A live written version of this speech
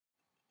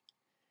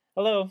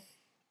Hello.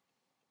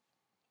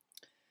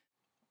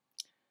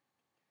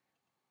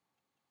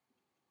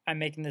 I'm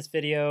making this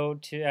video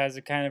as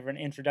a kind of an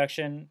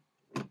introduction.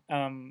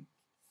 Um,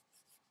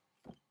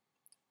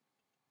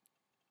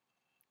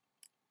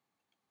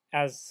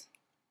 as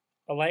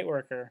a light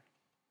worker,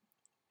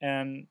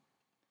 and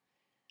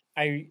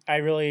I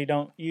really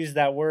don't use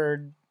that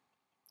word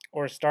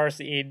or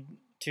starseed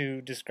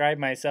to describe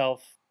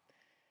myself,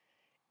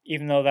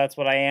 even though that's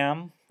what I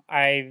am.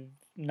 I've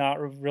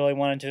not really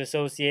wanted to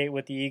associate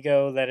with the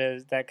ego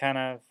that kind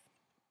of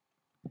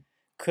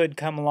could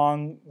come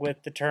along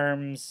with the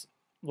terms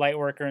light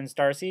worker and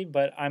starseed,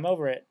 but I'm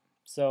over it.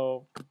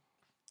 So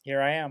here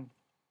I am.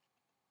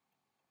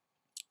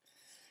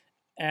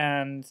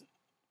 And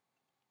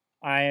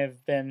I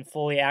have been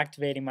fully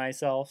activating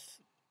myself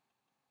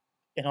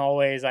in all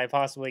ways I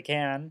possibly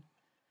can.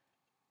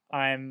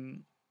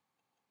 I'm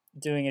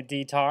doing a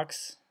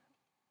detox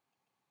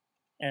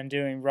and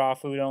doing raw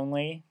food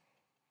only,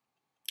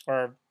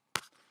 or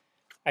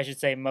I should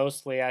say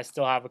mostly. I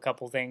still have a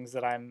couple things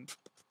that I'm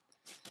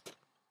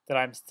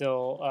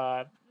still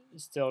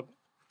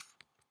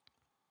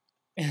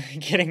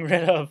getting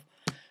rid of,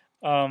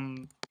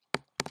 um,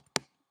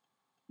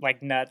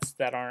 like nuts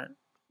that are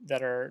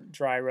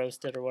dry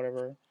roasted or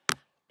whatever.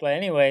 But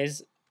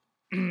anyways,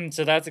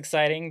 so that's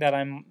exciting that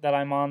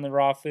I'm on the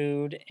raw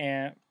food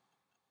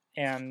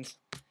and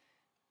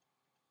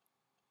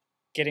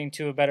getting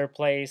to a better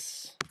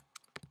place,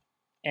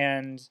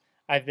 and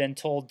I've been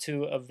told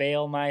to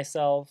avail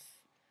myself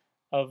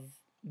of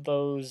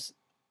those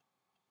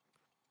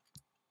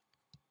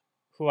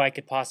who I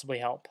could possibly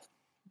help.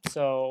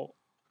 So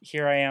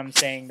here I am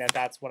saying that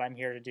that's what I'm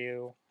here to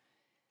do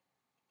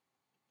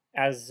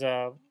as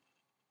a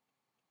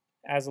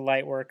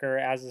light worker,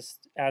 as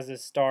a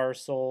star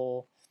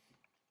soul,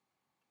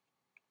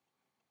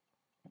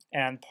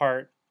 and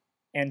part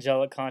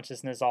angelic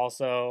consciousness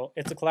also.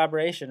 It's a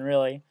collaboration,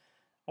 really,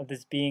 of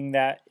this being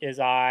that is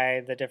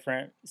I, the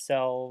different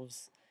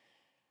selves.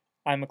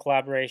 I'm a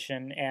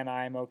collaboration, and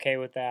I'm okay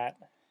with that.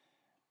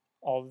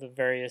 All the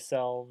various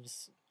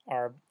selves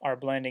are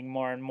blending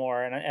more and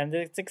more, and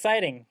it's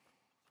exciting.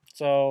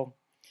 So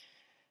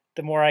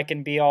the more I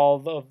can be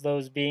all of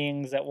those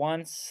beings at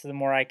once, the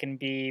more I can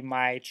be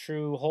my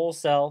true whole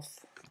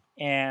self,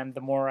 and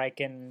the more I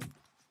can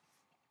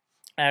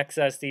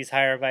access these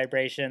higher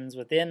vibrations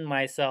within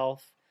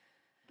myself,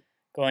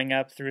 going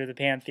up through the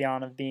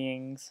pantheon of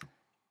beings.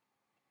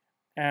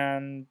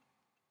 And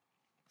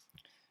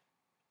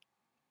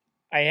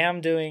I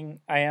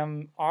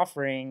am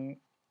offering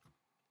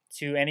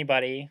to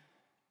anybody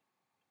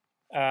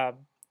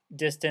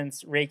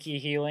distance Reiki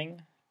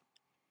healing,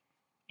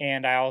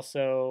 and I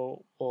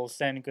also will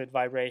send good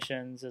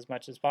vibrations as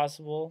much as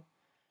possible.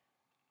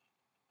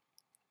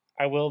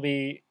 I will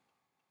be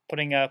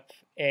putting up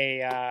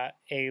a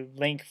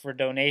link for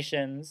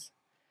donations.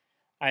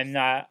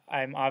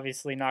 I'm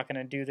obviously not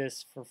going to do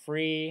this for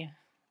free,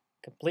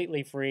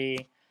 completely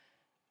free.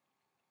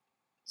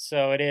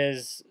 So it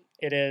is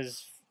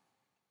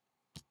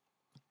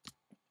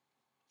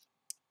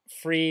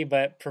free,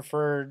 but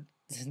preferred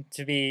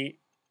to be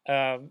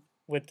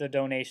with the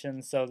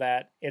donations so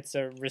that it's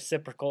a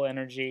reciprocal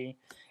energy.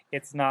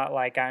 It's not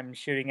like I'm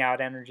shooting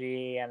out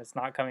energy and it's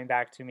not coming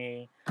back to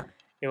me.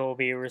 It will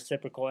be a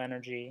reciprocal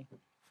energy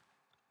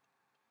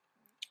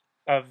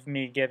of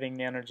me giving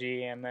the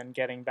energy and then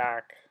getting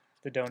back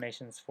the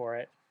donations for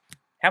it.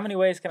 How many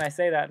ways can I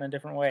say that in a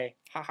different way?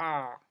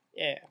 Haha,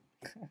 yeah.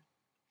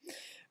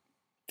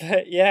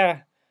 But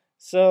yeah,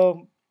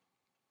 so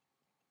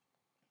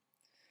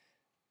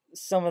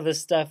some of the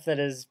stuff that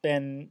has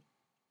been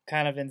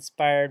kind of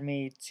inspired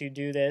me to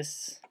do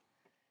this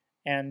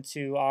and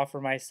to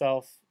offer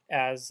myself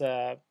as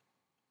a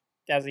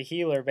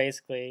healer,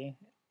 basically,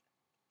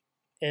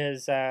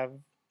 is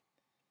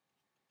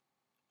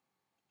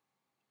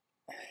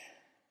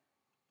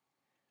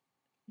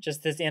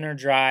just this inner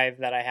drive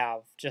that I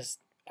have. Just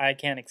I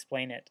can't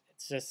explain it.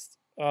 It's just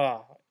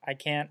I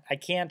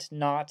can't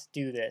not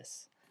do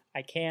this.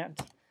 I can't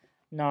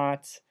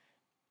not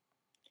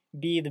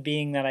be the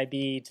being that I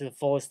be to the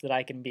fullest that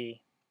I can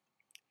be.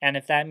 And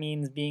if that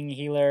means being a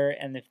healer,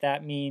 and if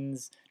that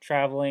means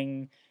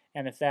traveling,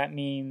 and if that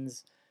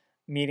means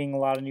meeting a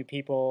lot of new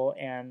people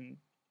and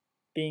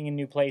being in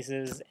new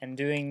places and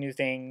doing new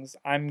things,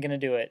 I'm gonna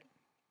do it.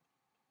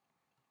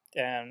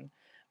 And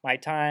my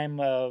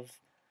time of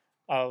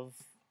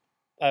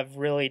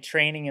really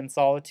training in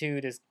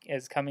solitude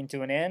is coming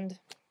to an end.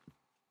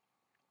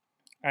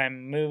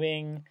 I'm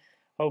moving,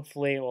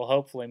 hopefully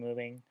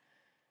moving,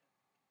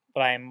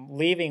 but I'm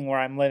leaving where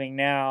I'm living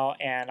now,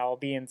 and I'll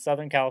be in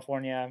Southern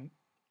California.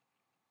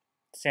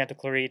 Santa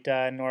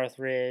Clarita,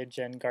 Northridge,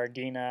 and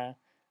Gardena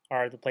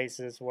are the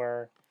places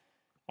where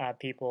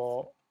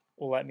people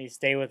will let me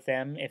stay with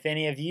them. If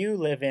any of you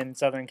live in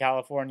Southern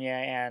California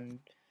and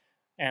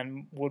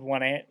would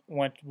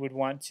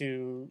want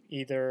to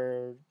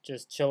either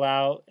just chill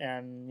out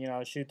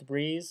and shoot the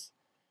breeze,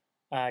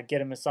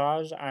 get a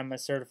massage. I'm a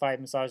certified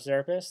massage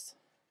therapist.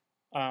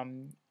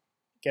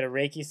 Get a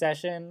Reiki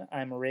session.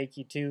 I'm a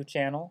Reiki 2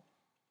 channel.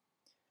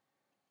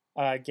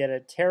 get a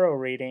tarot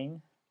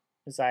reading,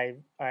 because I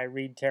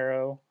read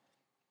tarot,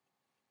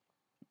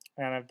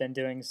 and I've been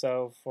doing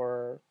so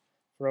for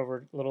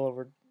over a little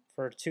over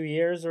for 2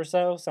 years or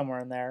so, somewhere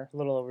in there, a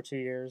little over 2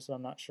 years.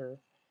 I'm not sure.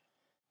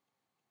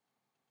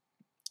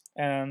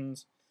 And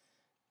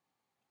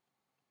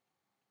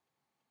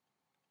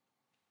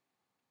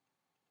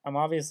I'm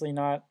obviously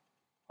not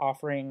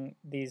offering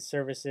these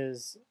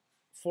services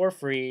for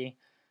free,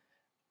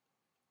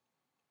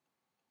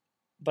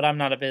 but I'm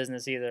not a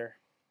business either.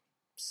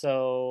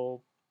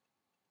 So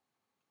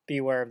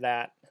beware of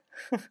that,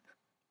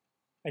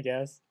 I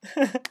guess.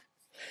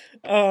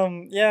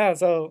 Yeah,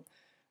 so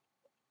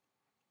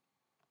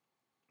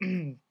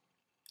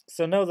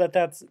so know that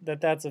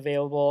that's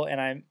available,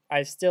 and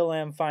I still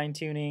am fine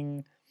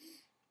tuning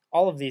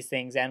all of these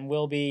things and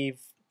will be,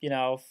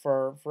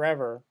 for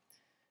forever.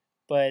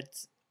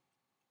 But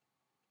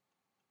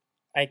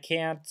I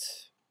can't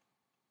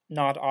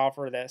not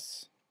offer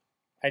this.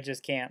 I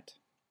just can't.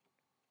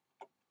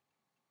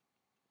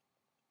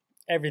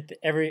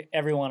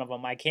 Every one of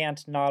them. I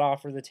can't not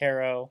offer the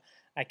tarot.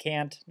 I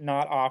can't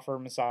not offer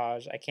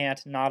massage. I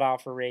can't not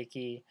offer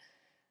Reiki.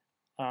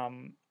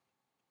 Um,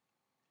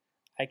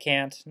 I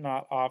can't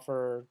not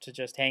offer to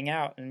just hang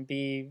out and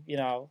be,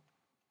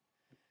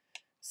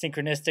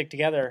 synchronistic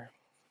together,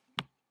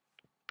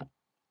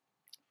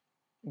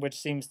 which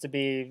seems to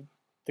be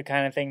the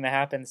kind of thing that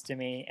happens to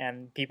me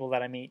and people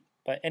that I meet.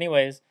 But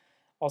anyways,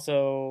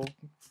 also,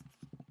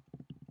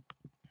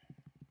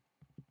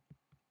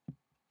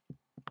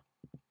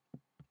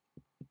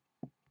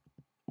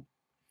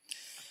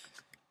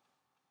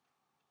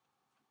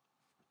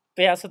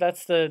 but yeah, so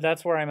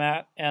that's where I'm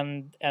at,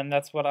 and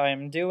that's what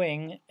I'm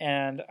doing.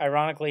 And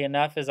ironically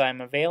enough, as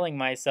I'm availing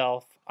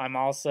myself, I'm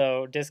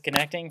also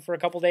disconnecting for a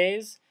couple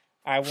days.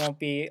 I won't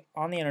be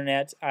on the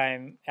internet.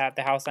 I'm at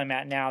the house I'm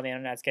at now. The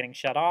internet's getting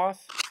shut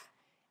off,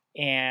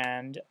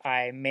 and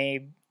I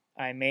may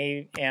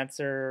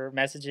answer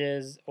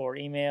messages or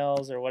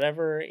emails or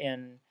whatever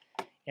in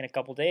a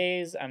couple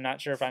days. I'm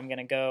not sure if I'm going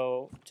to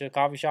go to a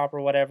coffee shop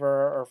or whatever,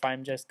 or if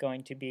I'm just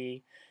going to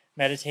be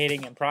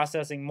meditating and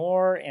processing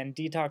more and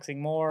detoxing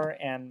more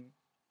and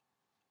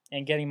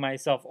getting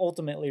myself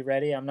ultimately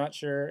ready. I'm not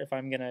sure if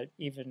I'm going to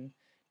even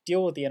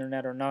deal with the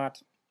internet or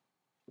not.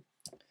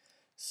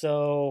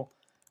 So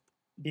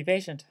be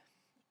patient.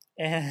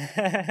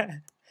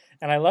 And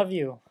I love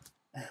you.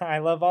 I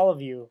love all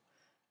of you.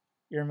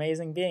 You're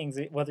amazing beings,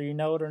 whether you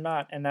know it or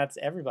not, and that's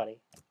everybody.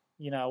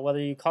 Whether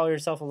you call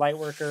yourself a light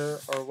worker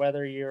or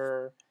whether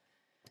you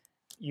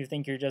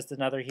think you're just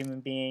another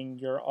human being,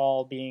 you're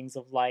all beings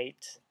of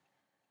light.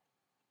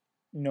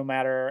 No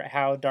matter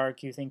how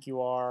dark you think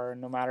you are,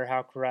 no matter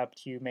how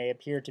corrupt you may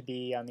appear to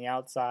be on the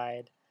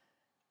outside,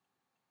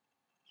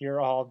 you're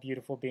all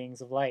beautiful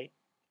beings of light.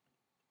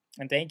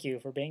 And thank you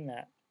for being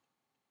that,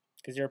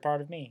 because you're a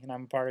part of me and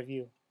I'm a part of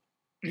you.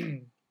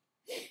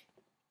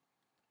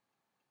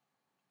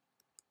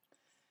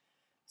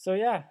 So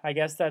yeah, I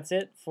guess that's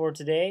it for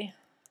today.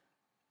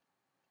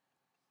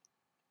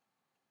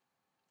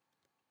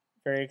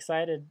 Very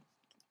excited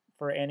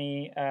for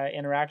any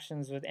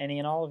interactions with any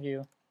and all of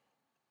you.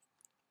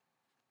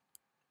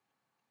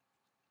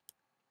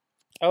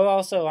 Oh,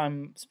 also,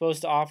 I'm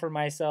supposed to offer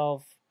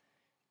myself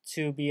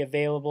to be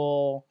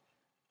available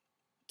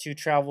to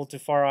travel to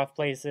far off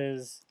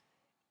places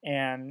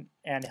and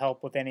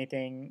help with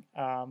anything,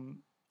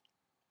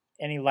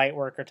 any light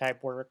work or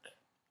type work.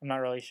 I'm not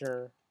really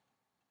sure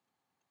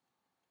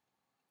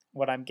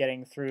what I'm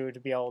getting through to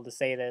be able to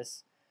say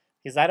this,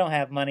 because I don't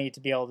have money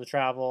to be able to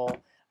travel.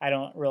 I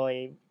don't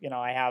really,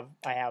 I have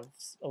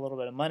a little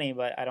bit of money,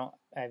 but I'm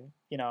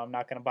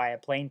not going to buy a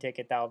plane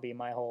ticket. That would be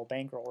my whole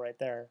bankroll right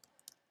there.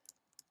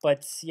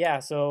 But yeah,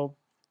 so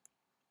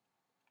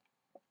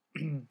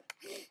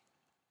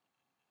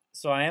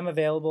so I am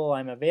available.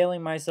 I'm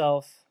availing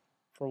myself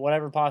for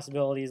whatever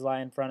possibilities lie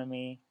in front of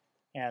me,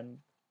 and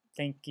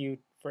thank you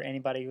for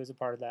anybody who's a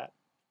part of that.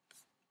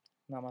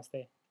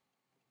 Namaste.